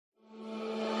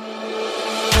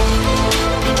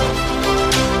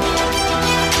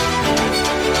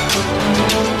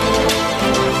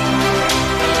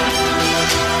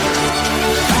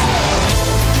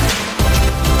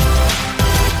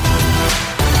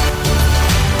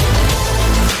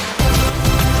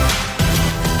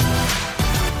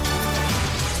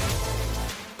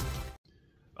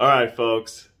Alright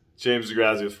folks, James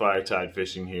DeGrazzi with Firetide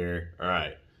Fishing here.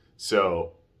 Alright,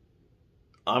 so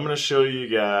I'm going to show you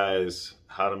guys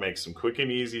how to make some quick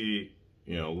and easy,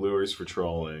 lures for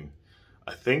trolling.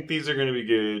 I think these are going to be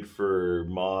good for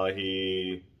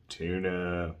mahi,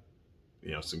 tuna,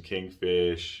 some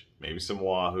kingfish, maybe some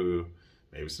wahoo,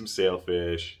 maybe some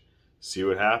sailfish. See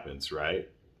what happens, right?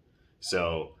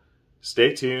 So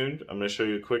stay tuned. I'm going to show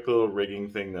you a quick little rigging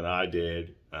thing that I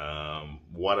did,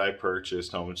 what I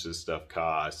purchased, how much this stuff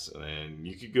costs, and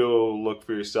you could go look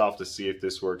for yourself to see if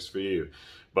this works for you.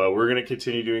 But we're going to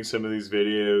continue doing some of these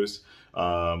videos.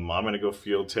 I'm going to go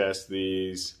field test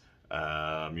these.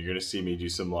 You're going to see me do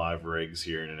some live rigs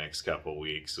here in the next couple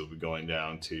weeks. We'll be going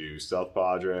down to South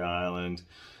Padre Island.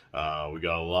 We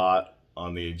got a lot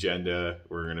on the agenda.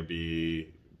 We're going to be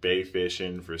bay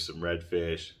fishing for some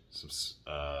redfish, some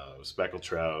speckled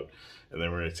trout, and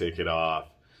then we're going to take it off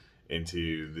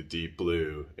into the deep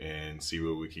blue and see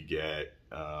what we could get.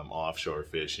 Offshore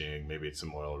fishing, maybe it's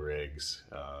some oil rigs,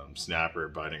 snapper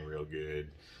biting real good,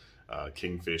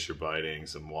 kingfish are biting,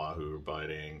 some wahoo are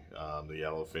biting, the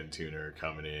yellowfin tuna are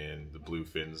coming in, the blue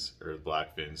fins, or the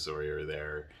black fins, sorry, are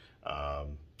there.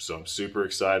 So I'm super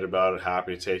excited about it,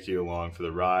 happy to take you along for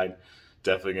the ride.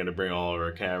 Definitely going to bring all of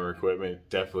our camera equipment.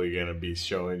 Definitely going to be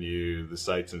showing you the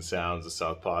sights and sounds of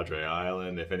South Padre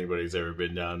Island. If anybody's ever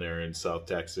been down there in South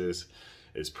Texas,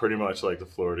 it's pretty much like the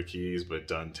Florida Keys, but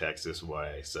done Texas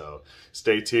way. So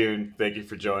stay tuned. Thank you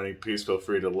for joining. Please feel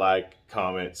free to like,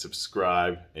 comment,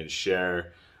 subscribe, and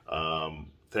share.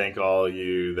 Thank all of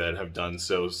you that have done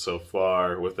so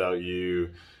far. Without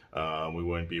you, we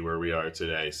wouldn't be where we are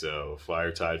today. So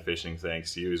Firetide Fishing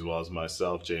thanks you as well as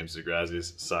myself, James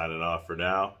DeGrazzi, signing off for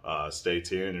now. Stay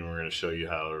tuned and we're going to show you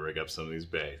how to rig up some of these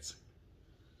baits.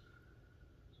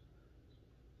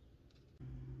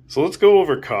 So let's go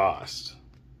over cost.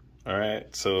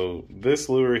 Alright, so this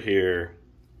lure here,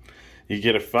 you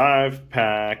get a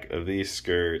 5-pack of these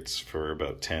skirts for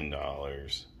about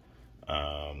 $10.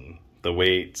 The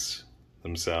weights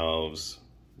themselves,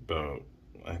 about,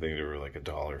 I think they were like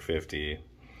 $1.50.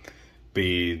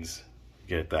 Beads,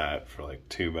 get that for like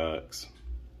 $2.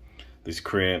 These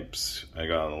crimps, I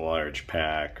got a large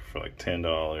pack for like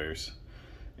 $10.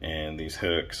 And these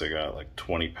hooks, I got like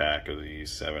 20-pack of these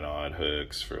 7-odd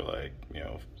hooks for like,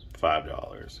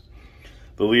 $5.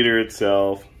 The leader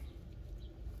itself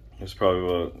is probably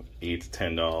about $8 to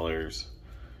 $10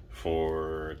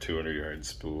 for a 200-yard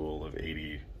spool of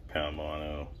 80-pound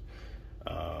mono.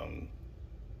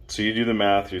 So you do the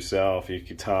math yourself. You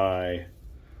could tie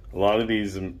a lot of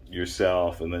these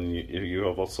yourself, and then you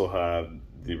also have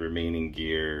the remaining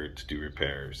gear to do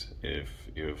repairs. If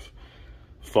you have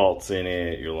faults in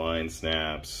it, your line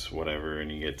snaps, whatever,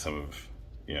 and you get some of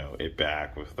it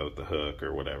back without the hook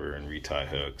or whatever, and retie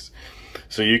hooks.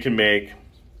 So you can make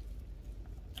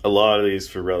a lot of these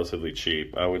for relatively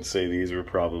cheap. I would say these were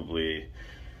probably,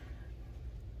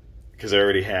 because I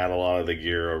already had a lot of the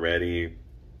gear already,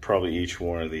 probably each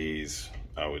one of these,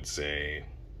 I would say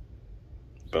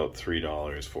about $3,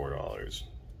 $4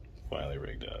 finally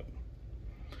rigged up.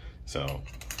 So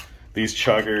these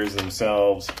chuggers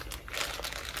themselves,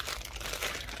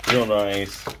 real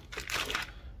nice.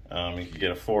 You can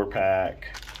get a 4-pack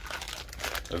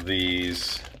of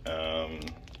these. You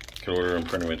can order them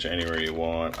pretty much anywhere you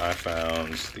want. I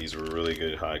found these were really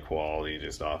good, high quality,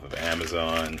 just off of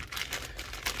Amazon.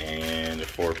 And a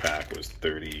 4-pack was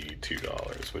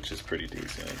 $32, which is pretty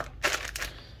decent.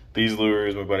 These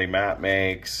lures my buddy Matt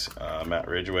makes, Matt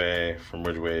Ridgway from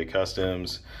Ridgway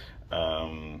Customs.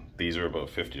 These are about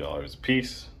 $50 a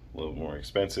piece, a little more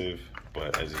expensive,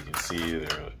 but as you can see,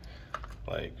 they're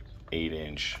like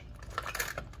 8-inch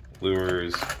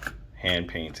lures, hand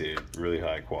painted, really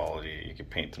high quality. You can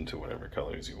paint them to whatever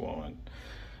colors you want.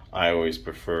 I always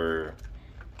prefer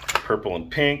purple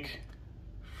and pink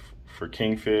for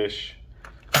kingfish,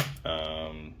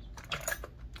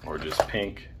 or just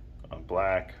pink on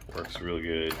black, works really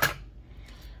good.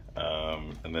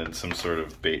 And then some sort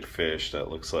of bait fish that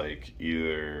looks like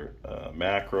either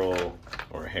mackerel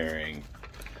or herring,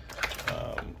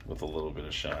 with a little bit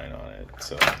of shine on it.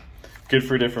 So good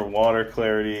for different water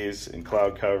clarities and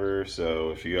cloud cover. So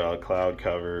if you got a cloud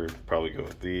cover, probably go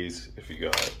with these. If you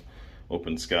got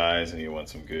open skies and you want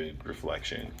some good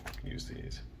reflection, use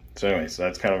these. So anyway, so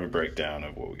that's kind of a breakdown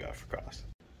of what we got for cost.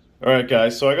 All right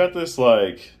guys, so I got this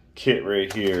like kit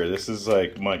right here. This is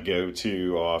like my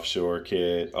go-to offshore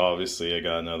kit. Obviously I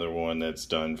got another one that's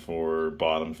done for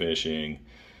bottom fishing,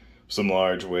 some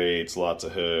large weights, lots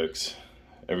of hooks,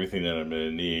 everything that I'm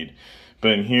gonna need.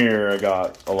 But in here I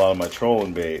got a lot of my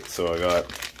trolling bait. So I got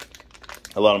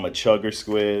a lot of my chugger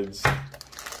squids,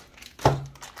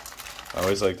 I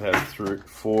always like to have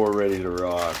 4 ready to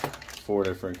rock, 4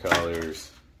 different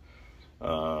colors.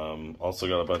 Also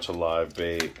got a bunch of live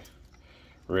bait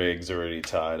rigs already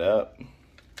tied up.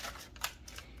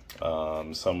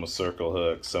 Some with circle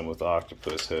hooks, some with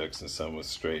octopus hooks, and some with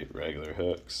straight regular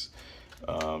hooks,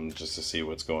 just to see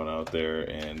what's going out there.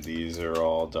 And these are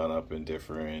all done up in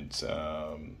different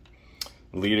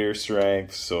leader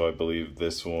strengths. So I believe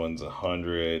this one's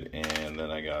 100, and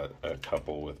then I got a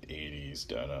couple with 80s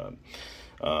done up.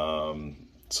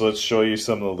 So let's show you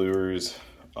some of the lures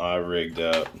I rigged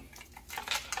up.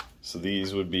 So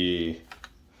these would be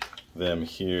them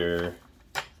here.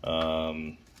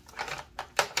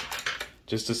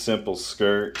 Just a simple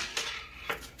skirting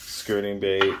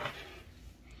bait.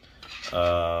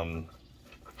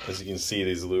 As you can see,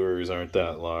 these lures aren't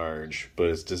that large, but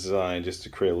it's designed just to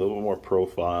create a little bit more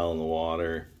profile in the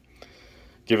water,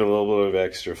 give it a little bit of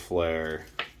extra flair,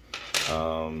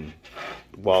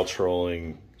 while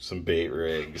trolling some bait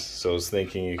rigs. So I was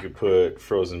thinking you could put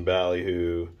frozen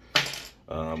ballyhoo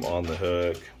on the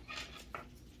hook.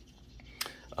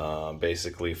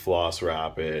 Basically floss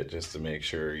wrap it just to make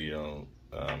sure you don't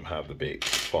have the bait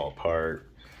fall apart.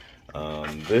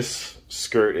 This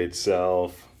skirt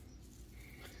itself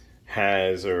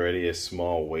has already a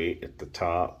small weight at the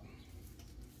top.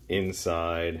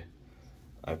 Inside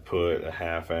I put a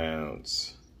 1/2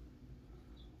 ounce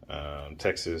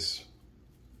Texas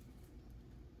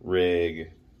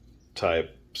rig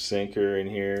type sinker in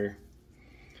here,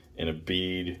 and a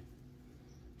bead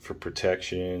for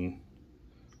protection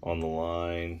on the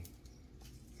line.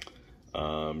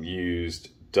 Used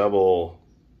double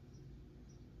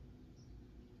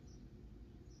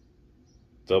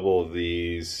of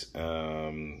these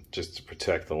just to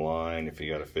protect the line if you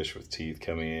got a fish with teeth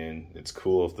coming in. It's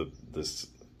cool if this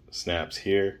snaps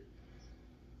here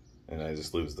and I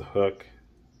just lose the hook.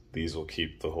 These will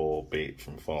keep the whole bait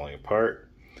from falling apart.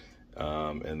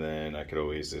 And then I could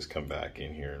always just come back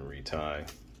in here and retie.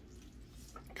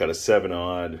 Got a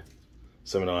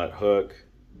 7/0 hook,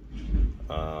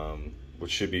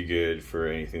 which should be good for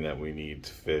anything that we need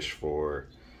to fish for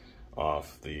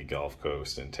off the Gulf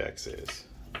Coast in Texas.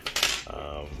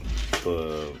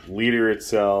 The leader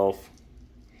itself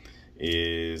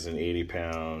is an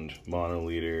 80-pound mono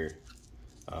leader.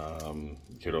 You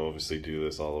could obviously do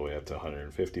this all the way up to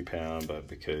 150-pound, but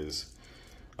because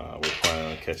we're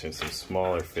planning on catching some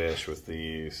smaller fish with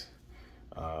these,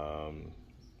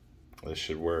 this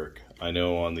should work. I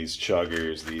know on these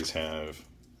chuggers, these have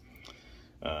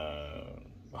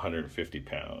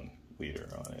 150-pound leader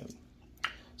on it.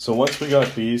 So once we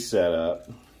got these set up,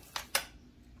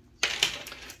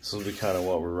 this will be kind of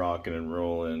what we're rocking and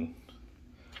rolling.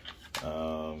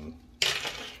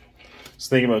 Just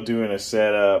thinking about doing a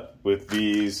setup with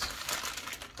these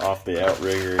off the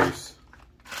outriggers,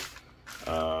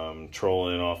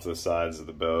 trolling off the sides of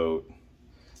the boat.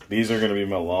 These are going to be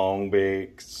my long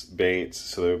baits,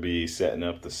 so they'll be setting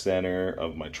up the center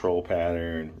of my troll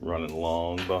pattern, running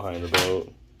long behind the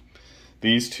boat.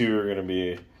 These two are going to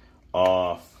be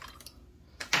off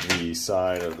the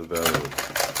side of the boat,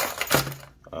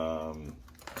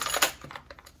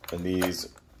 and these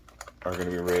are going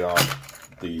to be right off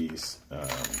the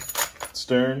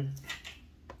stern,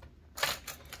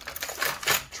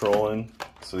 trolling.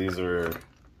 So these are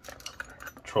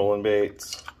trolling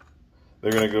baits.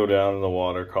 They're going to go down in the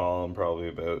water column probably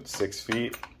about 6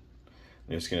 feet.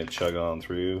 I'm just going to chug on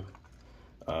through.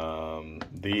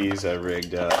 These I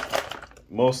rigged up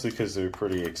mostly because they're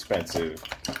pretty expensive.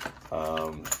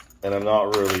 And I'm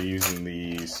not really using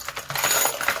these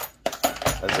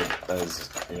as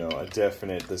you know, a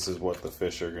definite, this is what the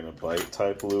fish are going to bite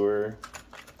type lure.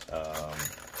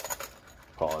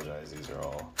 Apologize, these are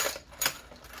all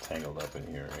tangled up in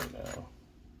here right now.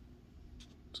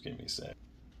 Just give me a sec.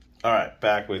 All right,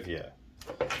 back with you.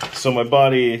 So my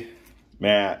buddy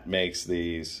Matt makes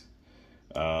these.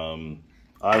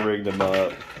 I rigged them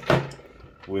up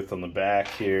with, on the back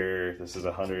here, this is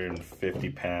a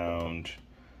 150-pound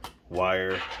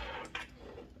wire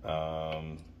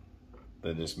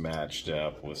that just matched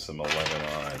up with some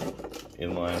 11-aught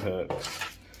inline hooks.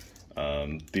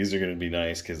 These are going to be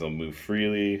nice because they'll move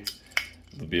freely.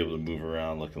 They'll be able to move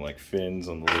around looking like fins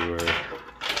on the lure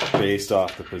based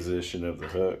off the position of the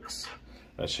hooks.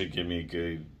 That should give me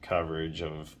good coverage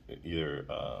of either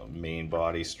main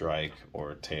body strike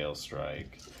or tail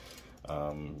strike.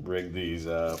 Rig these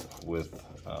up with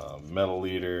metal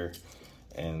leader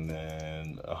and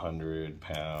then a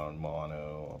 100-pound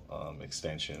mono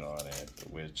extension on it,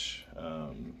 which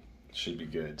should be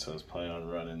good. So I was planning on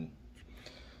running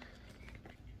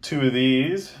 2 of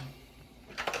these.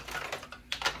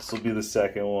 This will be the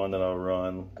second one that I'll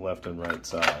run left and right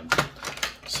side.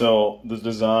 So the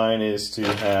design is to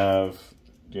have,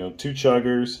 you know, 2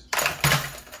 chuggers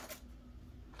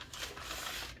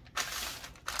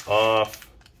off,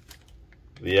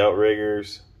 the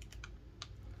outriggers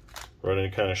running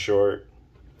kind of short,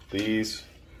 these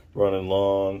running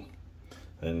long,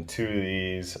 and 2 of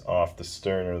these off the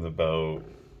stern of the boat.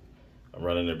 I'm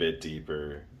running a bit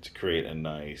deeper to create a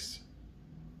nice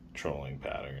trolling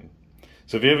pattern.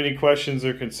 So if you have any questions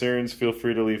or concerns, feel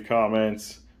free to leave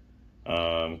comments,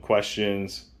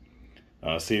 questions.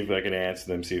 See if I can answer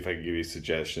them, see if I can give you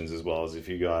suggestions, as well as if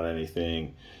you got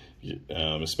anything,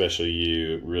 especially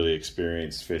you really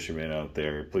experienced fishermen out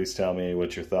there. Please tell me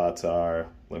what your thoughts are.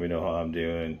 Let me know how I'm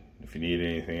doing. If you need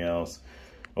anything else,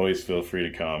 always feel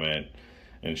free to comment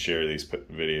and share these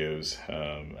videos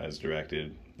as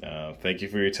directed. Thank you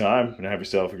for your time, and have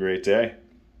yourself a great day.